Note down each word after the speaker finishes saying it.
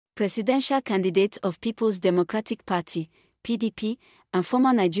presidential candidate of People's Democratic Party, PDP, and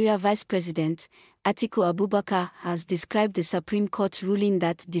former Nigeria Vice President, Atiku Abubakar, has described the Supreme Court ruling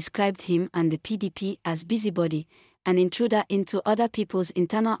that described him and the PDP as busybody, an intruder into other people's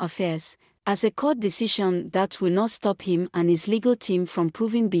internal affairs, as a court decision that will not stop him and his legal team from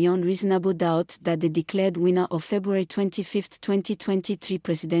proving beyond reasonable doubt that the declared winner of February 25, 2023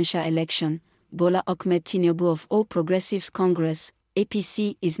 presidential election, Bola Ahmed Tinubu of All Progressives Congress,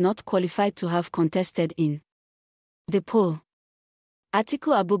 APC, is not qualified to have contested in the poll.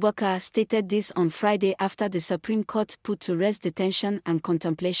 Atiku Abubakar stated this on Friday after the Supreme Court put to rest the tension and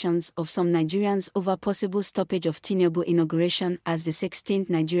contemplations of some Nigerians over possible stoppage of Tinubu inauguration as the 16th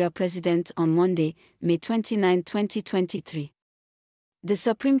Nigeria president on Monday, May 29, 2023. The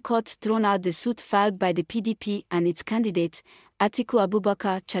Supreme Court thrown out the suit filed by the PDP and its candidate, Atiku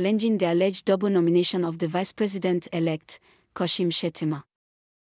Abubakar, challenging the alleged double nomination of the vice president-elect, Kashim Shettima.